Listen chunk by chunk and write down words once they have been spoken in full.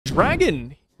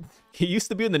Dragon, he used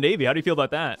to be in the Navy. How do you feel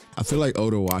about that? I feel like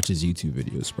Oda watches YouTube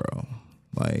videos, bro.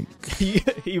 Like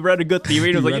he read a good theory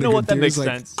and was like, you know what, that makes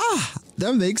sense.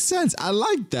 That makes sense. I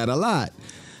like that a lot.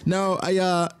 No,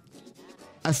 I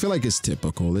feel like it's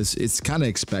typical. It's kind of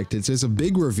expected. So it's a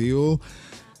big reveal.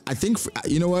 I think,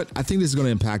 you know what? I think this is going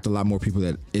to impact a lot more people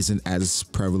that isn't as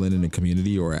prevalent in the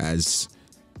community or as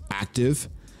active.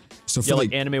 So for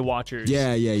like anime watchers.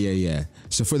 Yeah.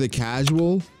 So for the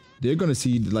casual, they're going to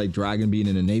see like Dragon being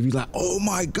in the Navy. Like, oh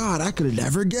my God, I could have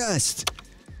never guessed.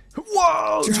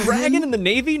 Whoa, Dragon in the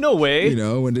Navy? No way. You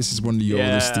know, and this is one of the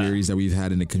oldest theories that we've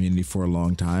had in the community for a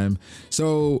long time.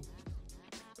 So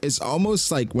it's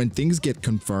almost like when things get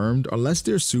confirmed, unless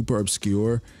they're super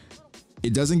obscure,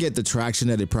 it doesn't get the traction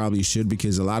that it probably should,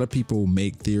 because a lot of people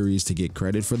make theories to get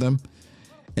credit for them.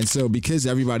 And so because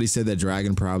everybody said that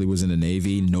Dragon probably was in the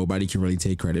Navy, nobody can really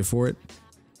take credit for it.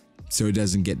 So it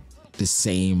doesn't get the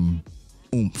same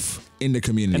oomph in the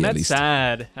community. And that's at least.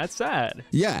 Sad. That's sad.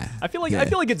 Yeah. I feel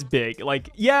like it's big. Like,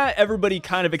 yeah, everybody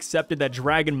kind of accepted that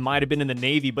Dragon might have been in the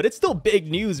Navy, but it's still big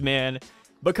news, man.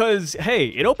 Because hey,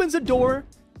 it opens a door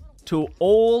to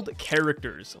old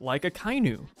characters like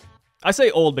Akainu. I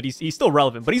say old, but he's still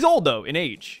relevant. But he's old though in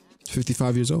age.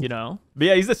 55 years old. You know? But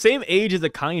yeah, he's the same age as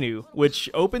Akainu, which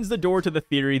opens the door to the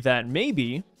theory that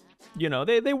maybe, you know,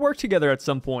 they work together at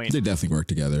some point. They definitely work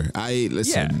together.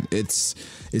 Listen,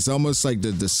 it's almost like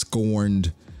the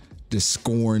scorned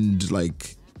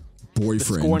like boyfriend. The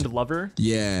scorned lover?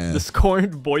 Yeah. The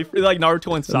scorned boyfriend, like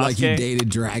Naruto and Sasuke. Like he dated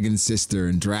Dragon's sister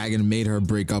and Dragon made her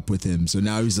break up with him. So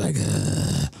now he's like,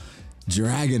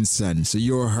 Dragon's son. So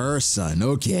you're her son.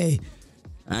 Okay.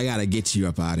 I gotta get you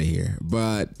up out of here.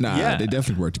 But nah, they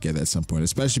definitely work together at some point,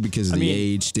 especially because of the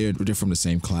age. They're from the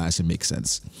same class. It makes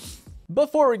sense.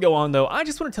 Before we go on though, I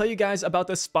just want to tell you guys about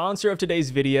the sponsor of today's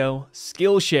video,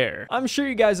 Skillshare. I'm sure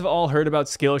you guys have all heard about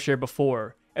Skillshare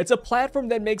before. It's a platform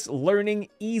that makes learning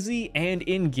easy and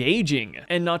engaging.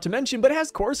 And not to mention, but it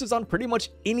has courses on pretty much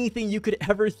anything you could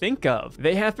ever think of.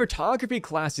 They have photography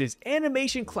classes,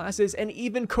 animation classes, and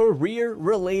even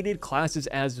career-related classes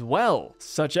as well,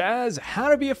 such as how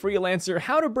to be a freelancer,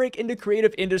 how to break into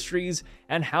creative industries,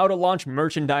 and how to launch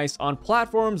merchandise on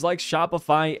platforms like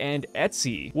Shopify and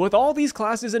Etsy. With all these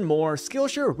classes and more,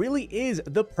 Skillshare really is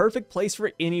the perfect place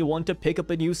for anyone to pick up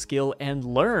a new skill and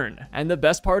learn. And the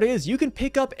best part is, you can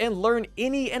pick up and learn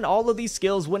any and all of these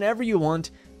skills whenever you want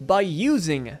by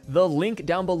using the link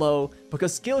down below,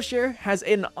 because Skillshare has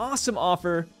an awesome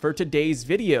offer for today's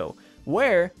video,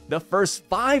 where the first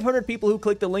 500 people who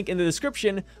click the link in the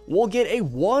description will get a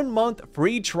 1-month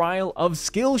free trial of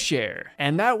Skillshare.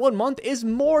 And that 1 month is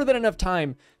more than enough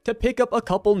time to pick up a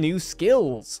couple new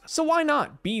skills. So why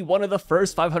not be one of the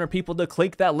first 500 people to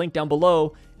click that link down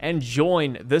below and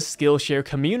join the Skillshare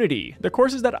community? The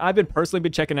courses that I've personally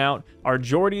been checking out are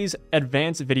Jordy's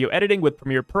Advanced Video Editing with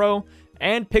Premiere Pro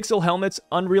and Pixel Helmet's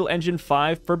Unreal Engine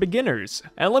 5 for beginners.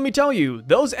 And let me tell you,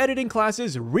 those editing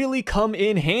classes really come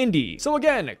in handy. So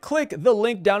again, click the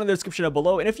link down in the description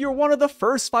below, and if you're one of the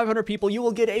first 500 people, you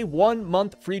will get a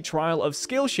 1-month free trial of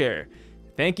Skillshare.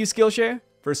 Thank you, Skillshare,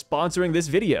 for sponsoring this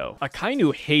video.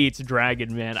 Akainu hates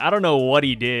Dragon, man. I don't know what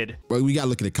he did. Well, we gotta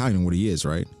look at Akainu, what he is,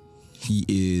 right? He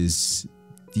is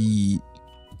the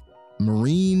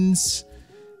Marines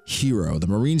hero, the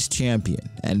Marines champion.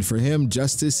 And for him,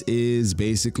 justice is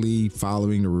basically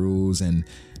following the rules, and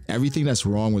everything that's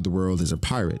wrong with the world is a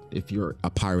pirate, if you're a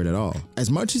pirate at all. As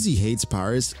much as he hates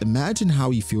pirates, imagine how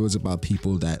he feels about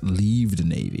people that leave the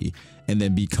Navy and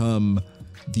then become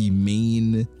the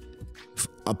main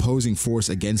opposing force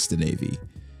against the Navy.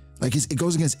 Like, it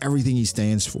goes against everything he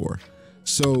stands for.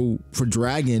 So for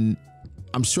Dragon,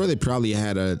 I'm sure they probably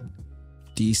had a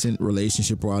decent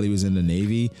relationship while he was in the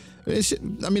Navy.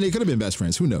 I mean, they could have been best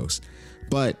friends, who knows?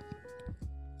 But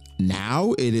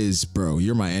now it is, bro,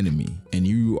 you're my enemy, and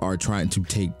you are trying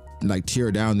to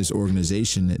tear down this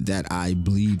organization that I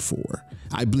bleed for.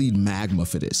 I bleed magma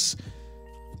for this.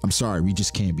 I'm sorry, we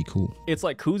just can't be cool. It's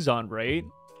like Kuzan, right?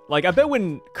 Like, I bet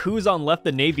when Kuzan left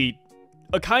the Navy,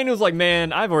 Akainu's like,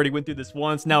 man, I've already went through this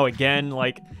once, now again.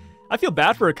 Like, I feel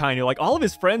bad for Akainu. Like, all of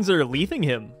his friends are leaving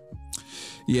him.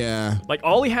 Yeah. Like,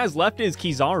 all he has left is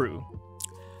Kizaru.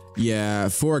 Yeah,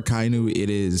 for Akainu,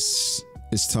 it's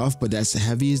tough, but that's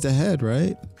heavy as the head,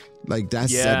 right? Like,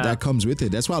 that comes with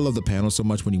it. That's why I love the panel so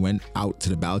much when he went out to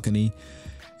the balcony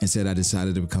and said, I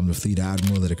decided to become the fleet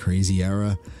admiral of the crazy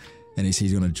era. And he said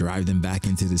he's gonna drive them back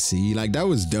into the sea. Like, that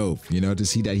was dope, you know, to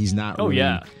see that he's not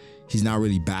he's not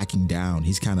really backing down.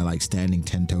 He's kind of like standing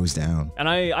 10 toes down. And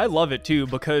I love it too,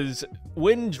 because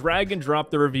when Dragon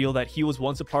dropped the reveal that he was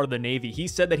once a part of the Navy, he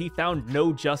said that he found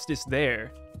no justice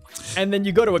there. And then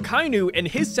you go to Akainu, and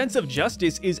his sense of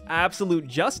justice is absolute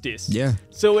justice. Yeah.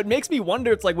 So it makes me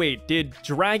wonder, it's like, wait, did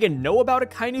Dragon know about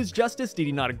Akainu's justice? Did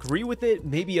he not agree with it?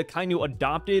 Maybe Akainu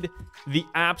adopted the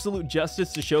absolute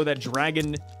justice to show that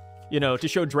Dragon, you know, to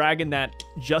show Dragon that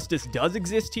justice does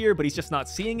exist here, but he's just not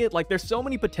seeing it. Like, there's so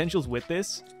many potentials with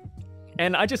this.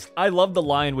 And I love the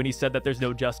line when he said that there's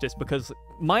no justice, because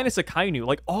minus Akainu,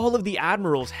 like, all of the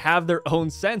admirals have their own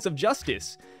sense of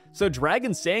justice. So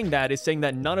Dragon saying that is saying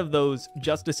that none of those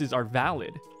justices are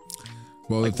valid.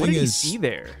 Well, like, the thing what did is, he see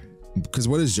there? Because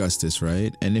what is justice,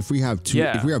 right? And if we have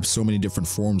if we have so many different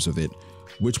forms of it,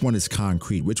 which one is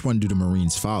concrete? Which one do the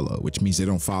Marines follow? Which means they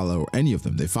don't follow any of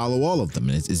them. They follow all of them,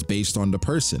 and it's based on the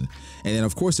person. And then,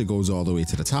 of course, it goes all the way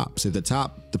to the top. So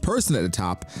the person at the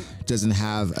top doesn't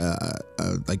have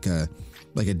like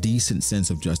a decent sense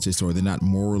of justice, or they're not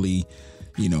morally,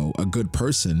 you know, a good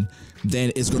person,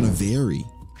 then it's going to vary.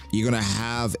 You're going to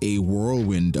have a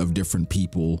whirlwind of different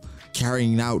people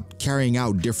carrying out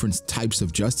different types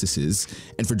of justices.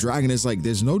 And for Dragon, it's like,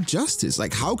 there's no justice.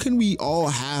 Like, how can we all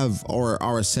have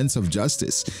our sense of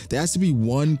justice? There has to be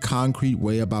one concrete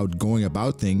way about going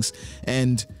about things.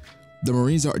 And the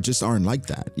Marines aren't like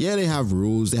that. Yeah, they have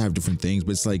rules, they have different things,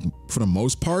 but it's like, for the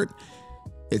most part,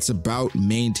 it's about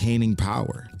maintaining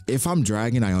power. If I'm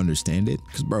Dragon, I understand it,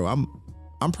 because, bro,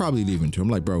 I'm probably leaving too. I'm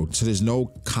like, bro, so there's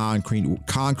no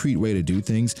concrete way to do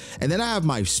things. And then I have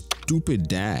my stupid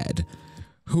dad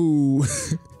who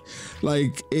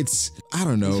like, I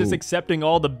don't know. He's just accepting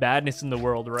all the badness in the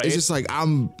world, right? It's just like,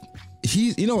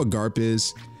 you know what Garp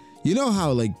is? You know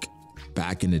how, like,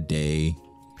 back in the day,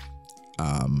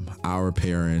 our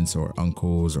parents or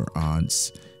uncles or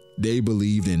aunts, they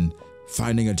believed in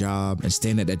finding a job and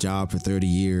staying at that job for 30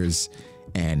 years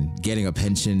and getting a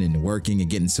pension and working and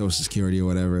getting Social Security or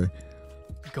whatever.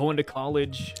 Going to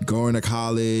college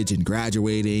and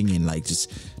graduating and, like,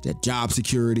 just that job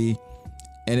security.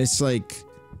 And it's like,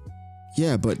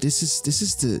 yeah, but this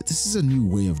is a new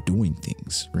way of doing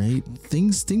things, right?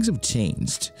 Things have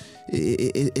changed.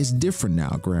 It's different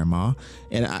now, Grandma.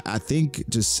 And I think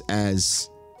just as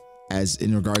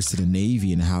in regards to the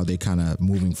Navy and how they kind of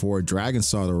moving forward, Dragon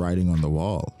saw the writing on the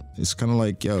wall. It's kind of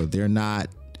like, yo, they're not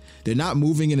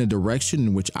moving in a direction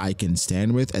in which I can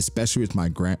stand with, especially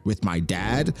with my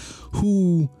dad,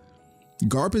 who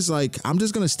Garp is like, I'm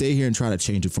just going to stay here and try to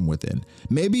change it from within.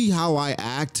 Maybe how I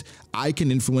act, I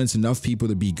can influence enough people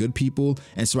to be good people,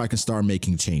 and so I can start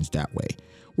making change that way.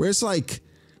 Where it's like,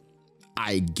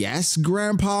 I guess,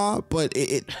 Grandpa, but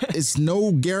it's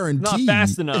no guarantee. Not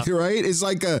fast enough. Right? It's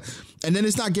like and then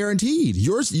it's not guaranteed.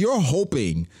 You're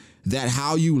hoping that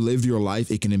how you live your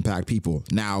life, it can impact people.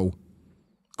 Now,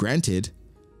 granted,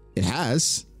 it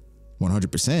has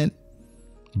 100%,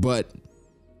 but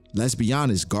let's be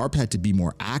honest, Garp had to be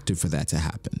more active for that to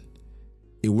happen.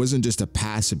 It wasn't just a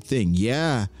passive thing.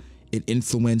 Yeah, it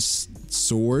influenced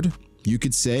Sword, you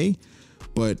could say,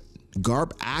 but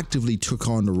Garp actively took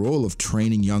on the role of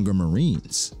training younger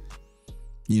Marines,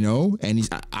 you know? And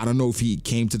I don't know if he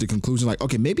came to the conclusion like,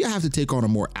 okay, maybe I have to take on a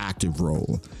more active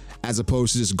role, as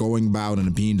opposed to just going about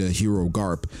and being the hero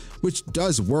Garp, which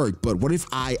does work. But what if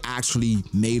I actually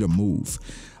made a move?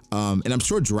 And I'm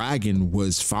sure Dragon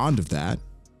was fond of that,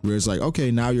 where it's like,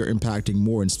 okay, now you're impacting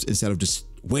more instead of just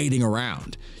waiting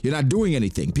around. You're not doing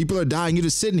anything. People are dying. You're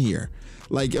just sitting here.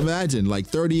 Like, imagine, like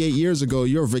 38 years ago,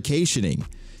 you're vacationing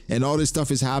and all this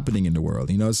stuff is happening in the world,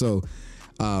 you know? So,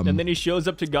 and then he shows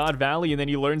up to God Valley, and then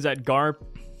he learns that Garp,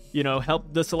 you know,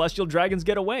 helped the Celestial Dragons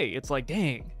get away. It's like,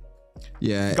 dang.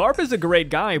 Yeah. Garp is a great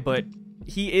guy, but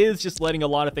he is just letting a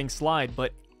lot of things slide.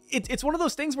 But it's one of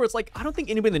those things where it's like, I don't think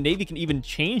anybody in the Navy can even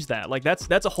change that. Like,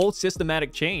 that's a whole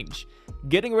systematic change.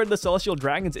 Getting rid of the Celestial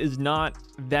Dragons is not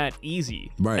that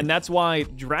easy. Right. And that's why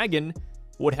Dragon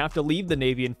would have to leave the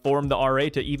Navy and form the RA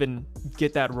to even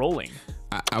get that rolling.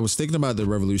 I was thinking about the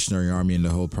Revolutionary Army and the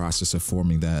whole process of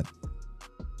forming that.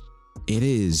 It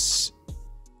is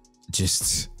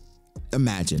just,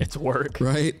 imagine. It's work.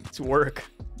 Right? It's work.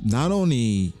 Not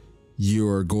only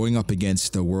you're going up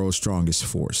against the world's strongest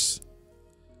force,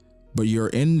 but you're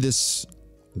in this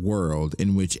world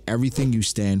in which everything you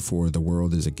stand for, the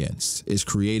world is against, is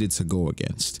created to go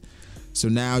against. So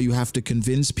now you have to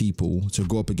convince people to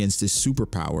go up against this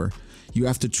superpower. You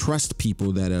have to trust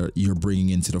people that you're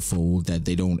bringing into the fold, that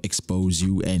they don't expose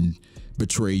you and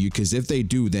betray you, because if they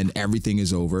do, then everything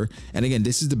is over. And again,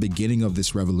 this is the beginning of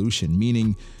this revolution,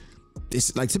 meaning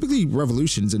it's like typically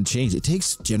revolutions and change, it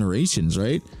takes generations,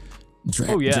 right?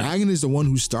 Dragon is the one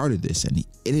who started this, and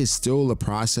it is still a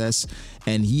process,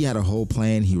 and he had a whole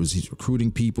plan. He's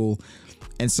recruiting people,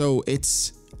 and so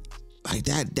it's like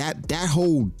that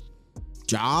whole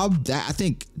job. That I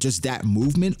think just that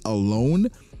movement alone.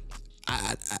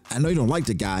 I know you don't like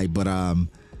the guy, but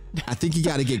I think you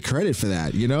got to get credit for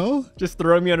that, you know? Just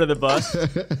throwing me under the bus.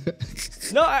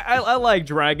 No, I like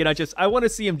Dragon. I want to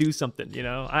see him do something, you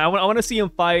know? I want to see him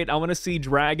fight. I want to see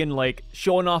Dragon, like,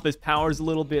 showing off his powers a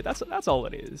little bit. That's all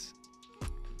it is.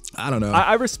 I don't know.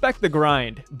 I respect the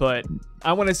grind, but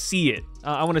I want to see it.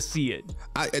 I want to see it.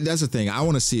 That's the thing. I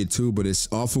want to see it too, but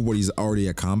it's off of what he's already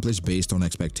accomplished based on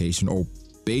expectation or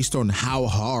based on how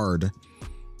hard.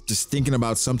 Just thinking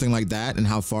about something like that and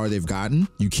how far they've gotten,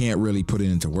 you can't really put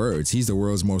it into words. He's the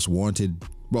world's most wanted.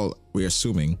 Well, we're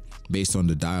assuming based on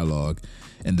the dialogue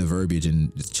and the verbiage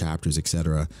in the chapters,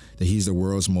 etc., that he's the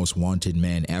world's most wanted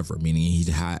man ever, meaning he'd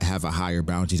have a higher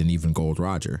bounty than even Gold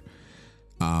Roger,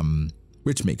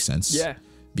 which makes sense. Yeah.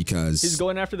 Because he's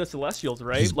going after the Celestials,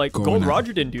 right? Like Gold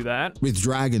Roger didn't do that. With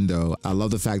Dragon, though, I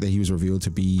love the fact that he was revealed to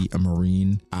be a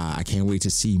Marine. I can't wait to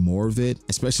see more of it,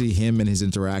 especially him and his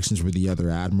interactions with the other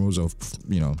admirals or,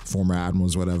 you know, former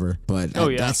admirals, whatever. But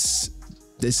this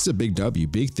is a big W,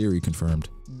 big theory confirmed.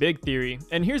 Big theory.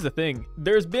 And here's the thing.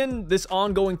 There's been this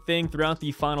ongoing thing throughout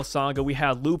the final saga. We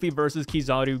had Luffy versus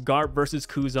Kizaru, Garp versus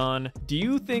Kuzan. Do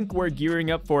you think we're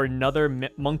gearing up for another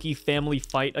monkey family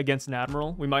fight against an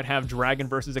admiral? We might have Dragon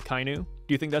versus Akainu. Do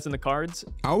you think that's in the cards?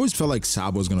 I always felt like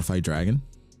Sabo was going to fight Dragon.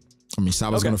 I mean,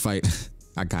 Sabo's going to fight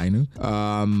Akainu.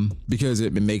 Because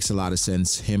it makes a lot of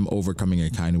sense, him overcoming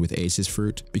Akainu with Ace's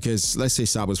fruit. Because let's say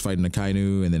Sabo's fighting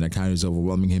Akainu and then Akainu's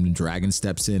overwhelming him and Dragon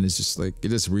steps in. It's just like, it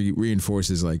just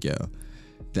reinforces like, yo,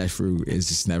 that fruit is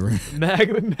just never.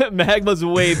 Magma's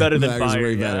way better than Magma's fire.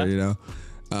 Way better, you know?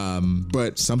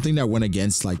 But something that went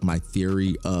against like my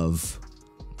theory of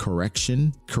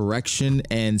correction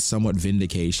and somewhat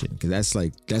vindication, because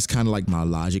that's kind of like my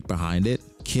logic behind it.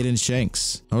 Kid and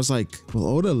Shanks. I was like, well,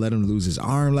 Oda let him lose his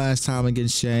arm last time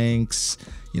against Shanks.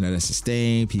 You know, that's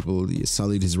sustained. People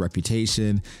sullied his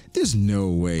reputation. There's no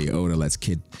way Oda lets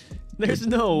Kid. There's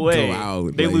no way. Go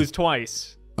out. They lose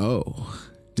twice. Oh,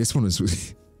 this one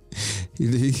is.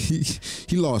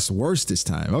 he lost worse this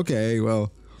time. Okay,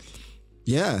 well,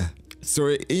 yeah. So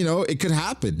it could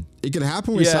happen. It could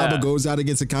happen where Sabo goes out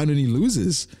against Akainu and he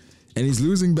loses, and he's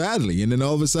losing badly, and then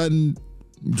all of a sudden,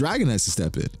 Dragon has to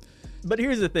step in. But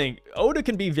here's the thing, Oda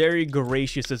can be very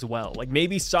gracious as well. Like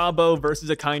maybe Sabo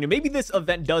versus Akainu, maybe this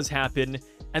event does happen,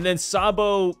 and then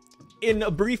Sabo, in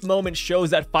a brief moment, shows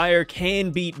that fire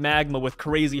can beat magma with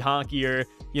crazy haki or,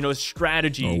 you know,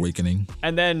 strategy. Awakening.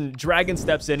 And then Dragon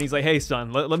steps in, he's like, hey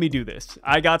son, let me do this.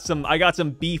 I got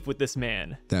some beef with this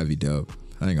man. That'd be dope.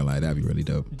 I ain't gonna lie, that'd be really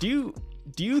dope. Do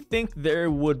you think there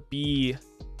would be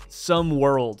some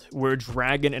world where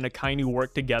Dragon and Akainu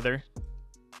work together?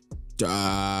 You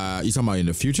talking about in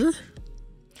the future?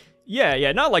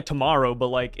 Yeah, not like tomorrow, but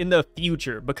like in the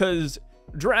future, because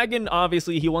Dragon,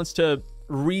 obviously, he wants to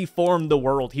reform the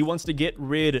world. He wants to get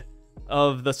rid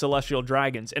of the celestial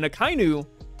dragons. And Akainu,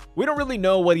 we don't really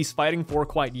know what he's fighting for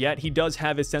quite yet. He does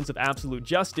have his sense of absolute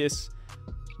justice,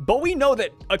 but we know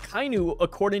that Akainu,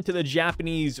 according to the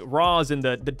Japanese Raws and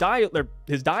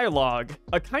his dialogue,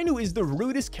 Akainu is the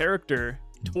rudest character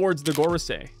towards the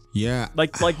Gorosei. Yeah.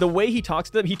 Like the way he talks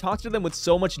to them with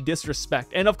so much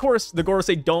disrespect. And of course, the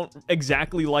Gorosei don't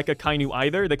exactly like Akainu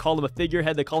either. They call him a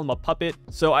figurehead, they call him a puppet.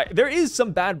 So there is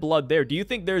some bad blood there. Do you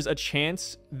think there's a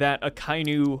chance that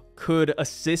Akainu could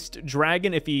assist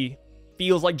Dragon if he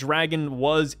feels like Dragon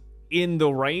was in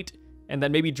the right, and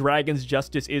then maybe Dragon's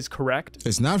justice is correct?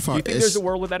 It's not far. Do you think there's a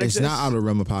world where that exists? It's not out of the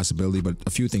realm of possibility, but a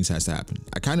few things has to happen.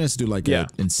 I kind of has to do like an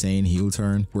insane heel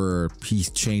turn where he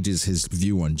changes his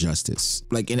view on justice.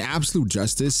 Like in absolute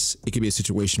justice, it could be a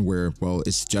situation where, well,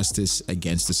 it's justice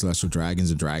against the celestial dragons.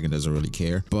 The dragon doesn't really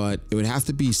care, but it would have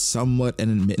to be somewhat an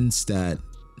admittance that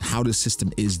how the system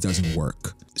doesn't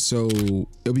work. So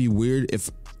it'll be weird if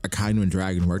Akainu and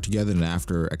Dragon work together, and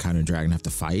after Akainu and Dragon have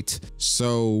to fight.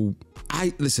 So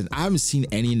I haven't seen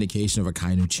any indication of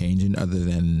Akainu changing other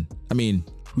than, I mean,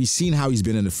 we've seen how he's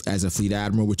been as a fleet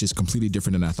admiral, which is completely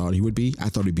different than I thought he would be. I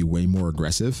thought he'd be way more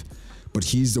aggressive, but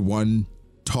he's the one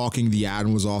talking the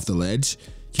admirals off the ledge.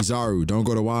 Kizaru, don't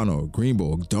go to Wano.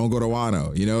 Greenbow, don't go to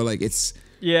Wano. You know, like it's...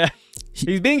 Yeah.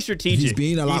 He's being strategic. He's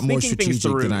being a lot more strategic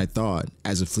than I thought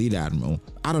as a fleet admiral.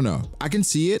 I don't know. I can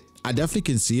see it. I definitely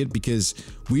can see it because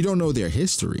we don't know their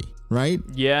history, right?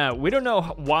 Yeah, we don't know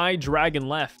why Dragon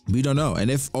left. We don't know. And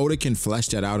if Oda can flesh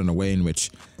that out in a way in which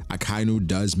Akainu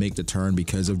does make the turn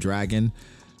because of Dragon,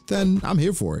 then I'm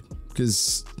here for it.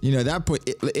 Because, you know, at that point,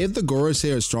 if the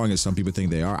Gorosei are as strong as some people think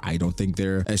they are, I don't think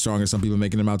they're as strong as some people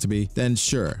making them out to be, then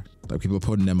sure. Like people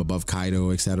putting them above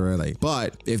Kaido, etc. Like,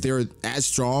 but if they're as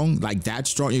strong, like that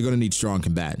strong, you're gonna need strong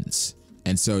combatants.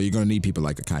 And so you're going to need people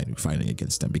like Akainu fighting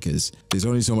against them because there's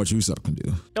only so much Usopp can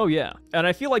do. Oh, yeah. And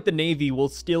I feel like the Navy will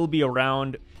still be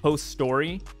around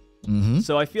post-story.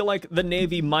 So I feel like the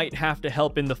Navy might have to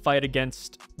help in the fight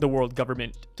against the world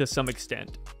government to some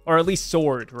extent. Or at least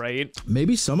Sword, right?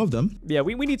 Maybe some of them. Yeah,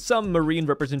 we need some Marine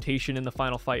representation in the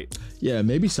final fight. Yeah,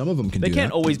 maybe some of them can do that. They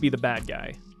can't always be the bad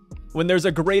guy. When there's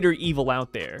a greater evil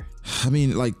out there. I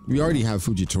mean, like, we already have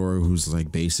Fujitora, who's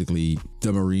like basically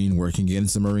the Marine working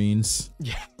against the Marines.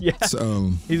 Yeah.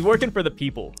 So he's working for the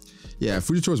people. Yeah,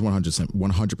 Fujitora is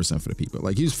 100% for the people.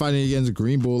 Like, he was fighting against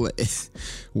Green Bull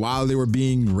while they were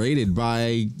being raided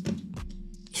by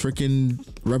freaking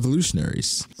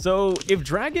revolutionaries. So if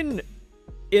Dragon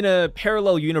in a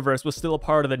parallel universe was still a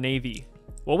part of the Navy,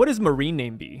 what would his Marine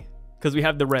name be? Because we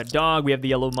have the red dog, we have the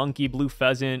yellow monkey, blue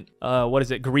pheasant, what is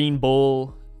it, green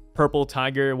bull, purple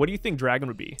tiger. What do you think Dragon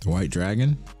would be? White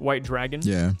dragon? White dragon?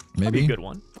 Yeah, maybe. That'd be a good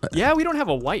one. Yeah, we don't have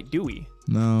a white, do we?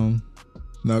 No,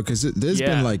 because there's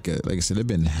been like I said, there've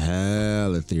been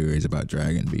hella theories about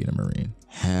Dragon being a Marine.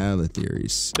 Hella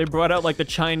theories. They brought out like the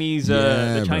Chinese,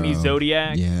 bro.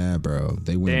 zodiac. Yeah, bro.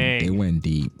 They went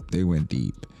deep. They went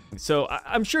deep. So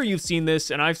I'm sure you've seen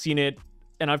this, and I've seen it,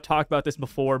 and I've talked about this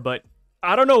before, but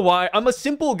I don't know why. I'm a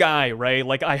simple guy, right?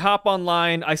 Like, I hop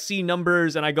online, I see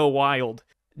numbers, and I go wild.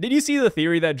 Did you see the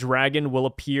theory that Dragon will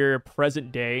appear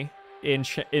present day in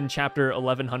chapter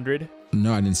 1100?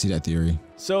 No, I didn't see that theory.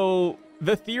 So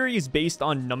the theory is based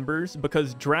on numbers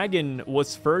because Dragon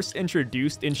was first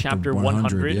introduced in chapter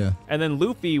 100, yeah. And then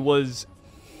Luffy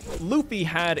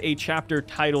had a chapter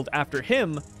titled after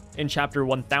him in chapter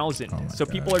 1000. So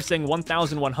people are saying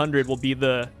 1100 will be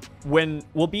the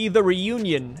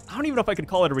reunion. I don't even know if I could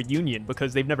call it a reunion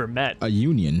because they've never met. A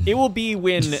union. It will be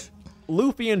when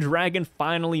Luffy and Dragon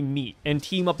finally meet and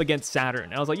team up against Saturn.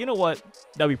 And I was like, you know what?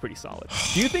 That'd be pretty solid.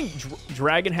 Do you think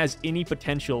Dragon has any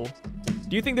potential?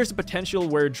 Do you think there's a potential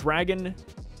where Dragon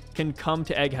can come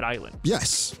to Egghead Island?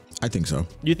 Yes, I think so.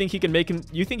 You think he can make him?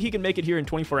 You think he can make it here in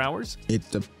 24 hours? It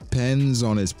depends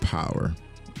on his power.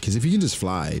 Because if he can just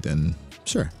fly, then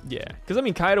sure. Yeah, because I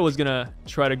mean, Kaido was gonna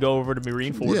try to go over to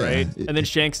Marineford, right? And then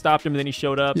Shanks stopped him, and then he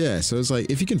showed up. Yeah, so it's like,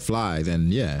 if he can fly,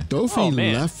 then yeah. Dofi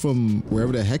left from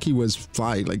wherever the heck he was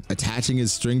flying, like attaching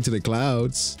his string to the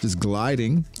clouds, just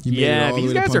gliding. He made it all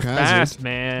these the way guys to are Punk fast, Hazard.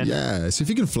 man. Yeah, so if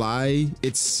he can fly,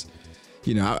 it's,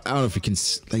 you know, I don't know if he can,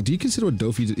 like, do you consider what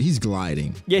Dofi, he's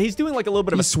gliding. Yeah, he's doing like a little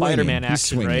bit of a Spider-Man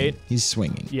action, right? He's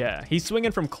swinging. Yeah, he's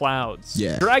swinging from clouds.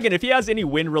 Yeah. Dragon, if he has any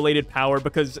wind-related power,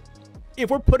 because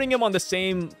if we're putting him on the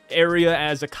same area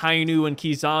as Akainu and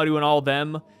Kizaru and all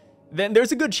them, then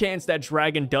there's a good chance that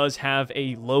Dragon does have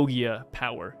a Logia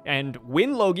power, and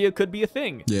wind Logia could be a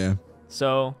thing. Yeah.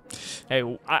 So,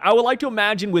 hey, I would like to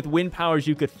imagine with wind powers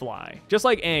you could fly, just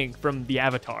like Aang from the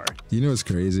Avatar. You know what's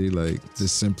crazy? Like,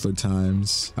 just simpler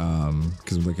times,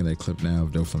 because I'm looking at a clip now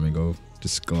of Doflamingo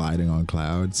just gliding on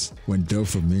clouds when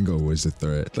Doflamingo was the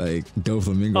threat. Like,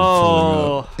 Doflamingo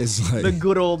pulling up. It's like the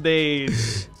good old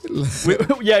days.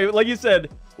 Yeah, like you said,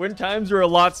 when times were a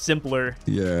lot simpler.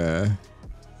 Yeah,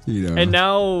 you know. And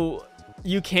now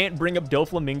you can't bring up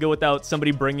Doflamingo without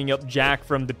somebody bringing up Jack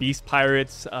from the Beast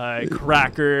Pirates,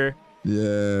 Cracker.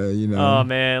 Yeah, you know. Oh,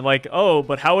 man. Like, oh,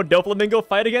 but how would Doflamingo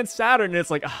fight against Saturn? And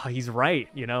it's like, oh, he's right.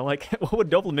 You know, like, what would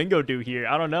Doflamingo do here?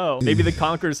 I don't know. Maybe the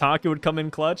Conqueror's Haki would come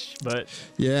in clutch, but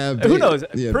yeah, who knows?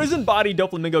 Yeah. Prison body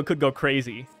Doflamingo could go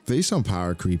crazy. Based on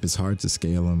power creep, it's hard to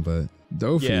scale him, but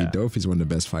Dofi's one of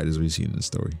the best fighters we've seen in the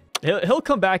story. He'll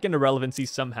come back into relevancy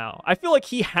somehow. I feel like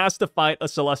he has to fight a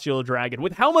Celestial Dragon.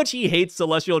 With how much he hates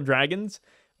Celestial Dragons,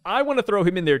 I want to throw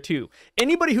him in there too.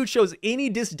 Anybody who shows any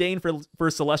disdain for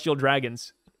Celestial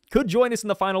Dragons could join us in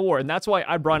the final war, and that's why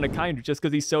I brought in Akainu, just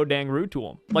because he's so dang rude to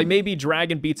him. Like, maybe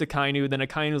Dragon beats Akainu, then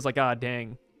Akainu's like, ah,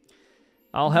 dang.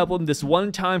 I'll help him this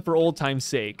one time for old time's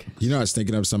sake. You know, I was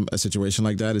thinking of a situation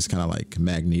like that. It's kind of like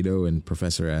Magneto and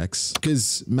Professor X.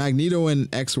 Because Magneto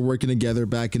and X were working together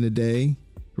back in the day,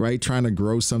 right? Trying to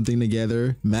grow something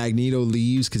together. Magneto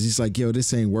leaves because he's like, yo,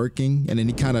 this ain't working. And then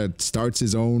he kind of starts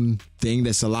his own thing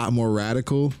that's a lot more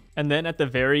radical. And then at the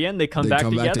very end, they come back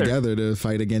together to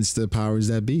fight against the powers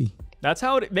that be. That's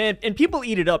how it, man, and people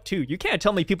eat it up too. You can't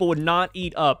tell me people would not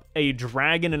eat up a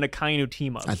Dragon and Akainu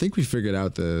team up. I think we figured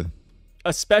out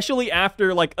especially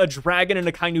after like a Dragon and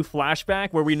Akainu flashback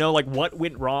where we know like what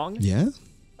went wrong. Yeah.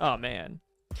 Oh man.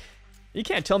 You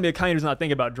can't tell me Akainu's not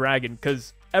thinking about Dragon,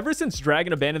 because ever since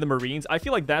Dragon abandoned the Marines, I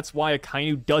feel like that's why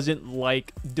Akainu doesn't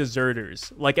like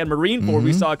deserters. Like at Marineford,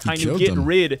 we saw Akainu get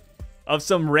rid of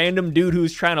some random dude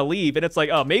who's trying to leave, and it's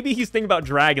like, oh, maybe he's thinking about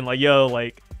Dragon. Like, yo,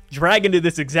 like Dragon did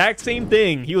this exact same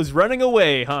thing. He was running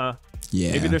away, huh?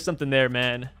 Yeah. Maybe there's something there,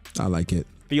 man. I like it.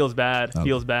 Feels bad.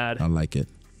 Feels bad. I like it.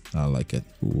 I like it.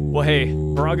 Ooh. Well, hey,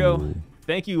 Brago,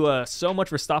 thank you so much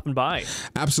for stopping by.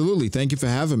 Absolutely. Thank you for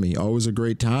having me. Always a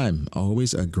great time.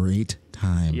 Always a great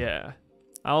time. Yeah.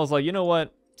 I was like, you know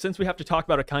what? Since we have to talk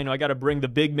about Akainu, I got to bring the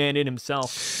big man in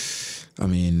himself. I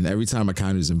mean, every time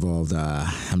Akainu's involved,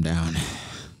 I'm down.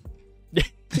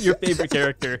 Your favorite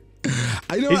character.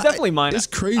 I know. He's definitely mine. It's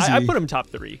crazy. I put him top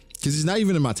 3. Because he's not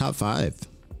even in my top 5.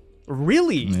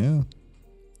 Really? Yeah.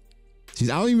 I'm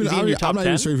not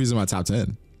even sure if he's in my top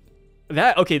 10.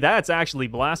 Okay, that's actually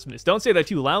blasphemous. Don't say that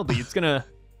too loudly. It's gonna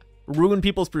ruin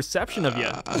people's perception of you.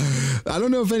 I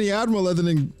don't know if any admiral other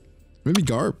than maybe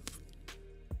Garp.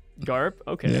 Garp?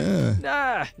 Okay.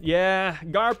 Yeah. Yeah.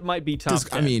 Garp might be top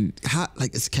 10. I mean,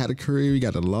 it's category. We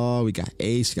got the Law. We got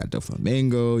Ace. We got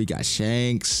Doflamingo. We got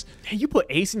Shanks. Hey, you put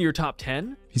Ace in your top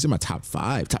 10? He's in my top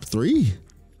 5, top 3.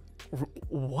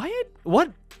 What?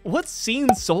 What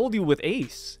scene sold you with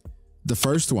Ace? The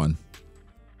first one.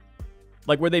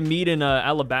 Like where they meet in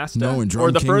Alabasta? No, in Drum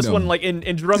Or the Kingdom. first one, like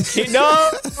in Drum Kingdom?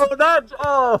 No, that's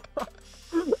I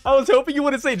was hoping you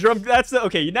wouldn't say Drum.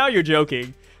 Okay. Now you're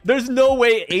joking. There's no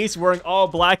way Ace wearing all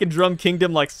black in Drum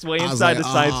Kingdom, like swaying side to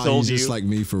side, sold you. He's just like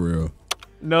me for real.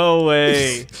 No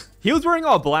way. He was wearing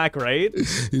all black, right?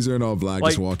 He's wearing all black,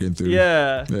 just walking through.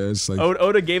 Yeah. Yeah, it's like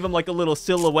Oda gave him like a little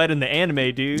silhouette in the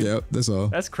anime, dude. Yep, that's all.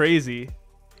 That's crazy.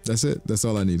 That's it. That's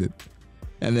all I needed.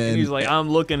 And then he's like, I'm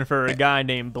looking for a guy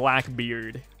named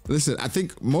Blackbeard. Listen, I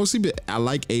think mostly I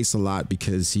like Ace a lot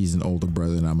because he's an older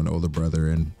brother and I'm an older brother,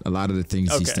 and a lot of the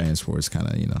things he stands for is kind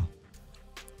of,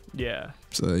 Yeah.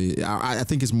 So I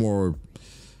think it's more.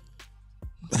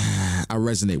 I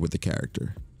resonate with the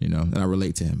character, and I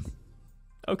relate to him.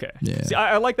 Okay. Yeah. See,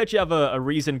 I like that you have a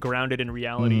reason grounded in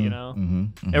reality.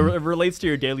 It relates to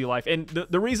your daily life, and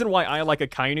the reason why I like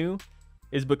Akainu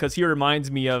is because he reminds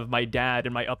me of my dad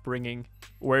and my upbringing,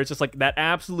 where it's just like that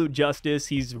absolute justice.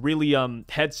 He's really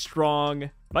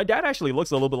headstrong. My dad actually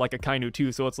looks a little bit like Akainu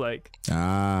too, so it's like,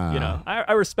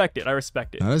 I respect it. I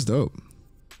respect it. No, that's dope.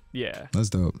 Yeah. That's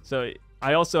dope. So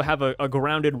I also have a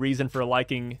grounded reason for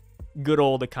liking good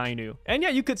old Akainu. And yeah,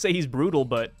 you could say he's brutal,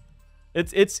 but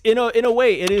it's in a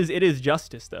way it is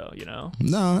justice though,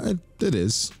 No, it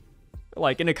is.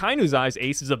 Like in Akainu's eyes,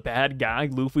 Ace is a bad guy,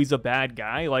 Luffy's a bad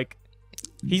guy. Like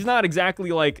he's not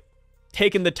exactly like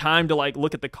taking the time to like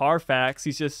look at the Carfax.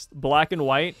 He's just black and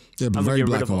white. Yeah, but very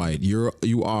black and white. You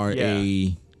are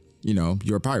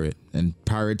you're a pirate, and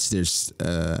pirates, there's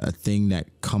a thing that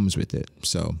comes with it.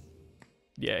 So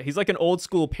yeah, he's like an old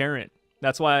school parent.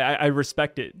 That's why I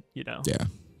respect it, Yeah,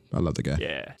 I love the guy.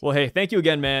 Yeah. Well, hey, thank you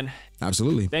again, man.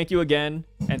 Absolutely. Thank you again,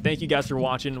 and thank you guys for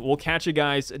watching. We'll catch you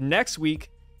guys next week.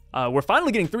 We're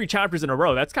finally getting 3 chapters in a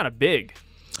row. That's kind of big.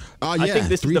 Yeah, I think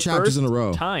this 3 is the chapters first in a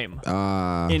row. Time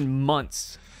in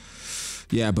months.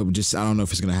 Yeah, but I don't know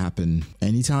if it's gonna happen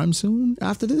anytime soon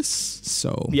after this.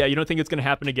 So yeah, you don't think it's gonna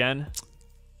happen again?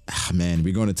 Man,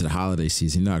 we're going into the holiday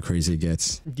season. You know how crazy it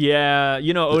gets. Yeah,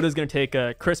 Oda's gonna take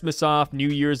Christmas off, New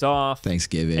Year's off,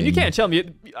 Thanksgiving, and you can't tell me.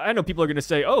 I know people are gonna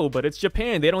say, "Oh, but it's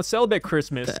Japan. They don't celebrate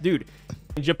Christmas, dude."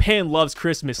 Japan loves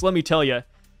Christmas. Let me tell you.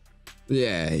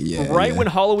 Yeah. Right when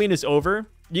Halloween is over,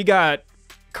 you got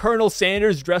Colonel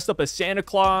Sanders dressed up as Santa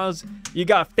Claus. You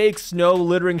got fake snow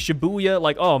littering Shibuya.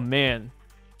 Like, oh man.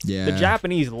 Yeah. The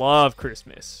Japanese love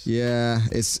Christmas. Yeah,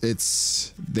 it's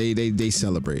they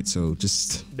celebrate. So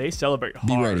just they celebrate hard.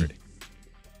 Be ready.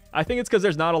 I think it's because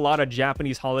there's not a lot of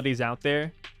Japanese holidays out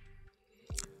there.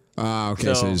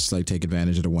 Okay, so just like take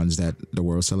advantage of the ones that the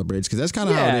world celebrates, because that's kind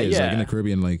of how it is. Like in the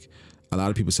Caribbean, like a lot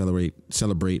of people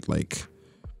celebrate like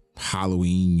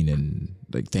Halloween and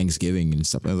like Thanksgiving and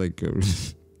stuff like.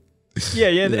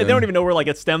 Yeah. They don't even know where like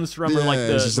it stems from, or like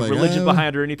the religion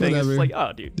behind it or anything. Whatever. It's like,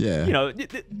 oh, dude. Yeah.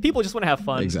 People just want to have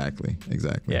fun. Exactly.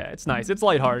 Yeah, it's nice. It's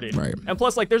lighthearted. Right. And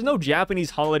plus, like, there's no Japanese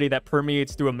holiday that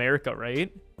permeates through America,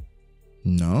 right?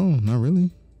 No, not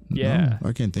really. Yeah. No,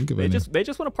 I can't think of it. They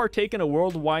just want to partake in a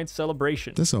worldwide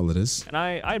celebration. That's all it is. And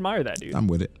I admire that, dude. I'm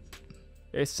with it.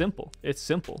 It's simple.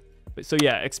 So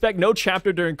yeah, expect no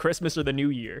chapter during Christmas or the New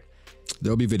Year.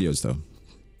 There'll be videos though.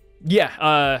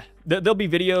 Yeah, there'll be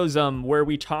videos where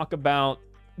we talk about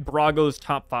Brago's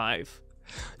top 5.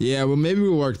 Yeah, well, maybe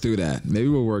we'll work through that.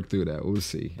 We'll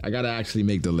see. I gotta actually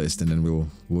make the list, and then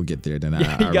we'll get there. Then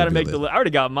you gotta make the list. I already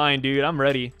got mine, dude. I'm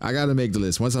ready. I gotta make the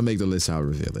list. Once I make the list, I'll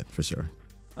reveal it for sure.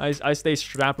 I stay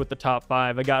strapped with the top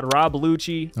 5. I got Rob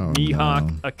Lucci,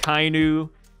 Mihawk, Akainu,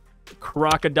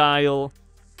 Crocodile,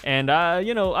 and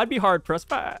I'd be hard pressed,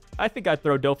 but I think I'd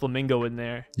throw Doflamingo in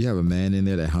there. You have a man in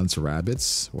there that hunts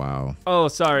rabbits. Wow. Oh,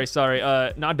 sorry.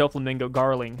 Not Doflamingo,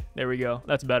 Garling. There we go.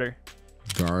 That's better.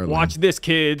 Garland. Watch this,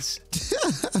 kids.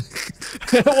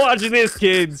 Watch this,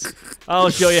 kids. I'll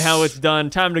show you how it's done.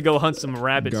 Time to go hunt some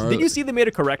rabbits. Did you see they made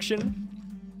a correction?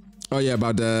 Oh yeah,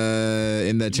 about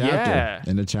in the chapter. Yeah.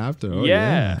 In the chapter. Oh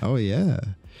Yeah. yeah. Oh yeah.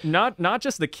 Not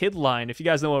just the kid line. If you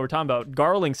guys know what we're talking about,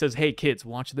 Garling says, "Hey kids,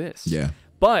 watch this." Yeah.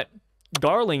 But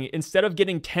Garling, instead of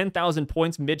getting 10,000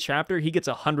 points mid-chapter, he gets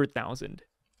 100,000.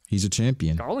 He's a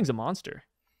champion. Garling's a monster.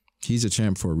 He's a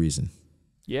champ for a reason.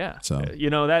 Yeah. So you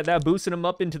know, that boosted him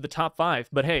up into the top 5.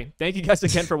 But hey, thank you guys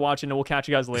again for watching, and we'll catch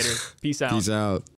you guys later. Peace out. Peace out.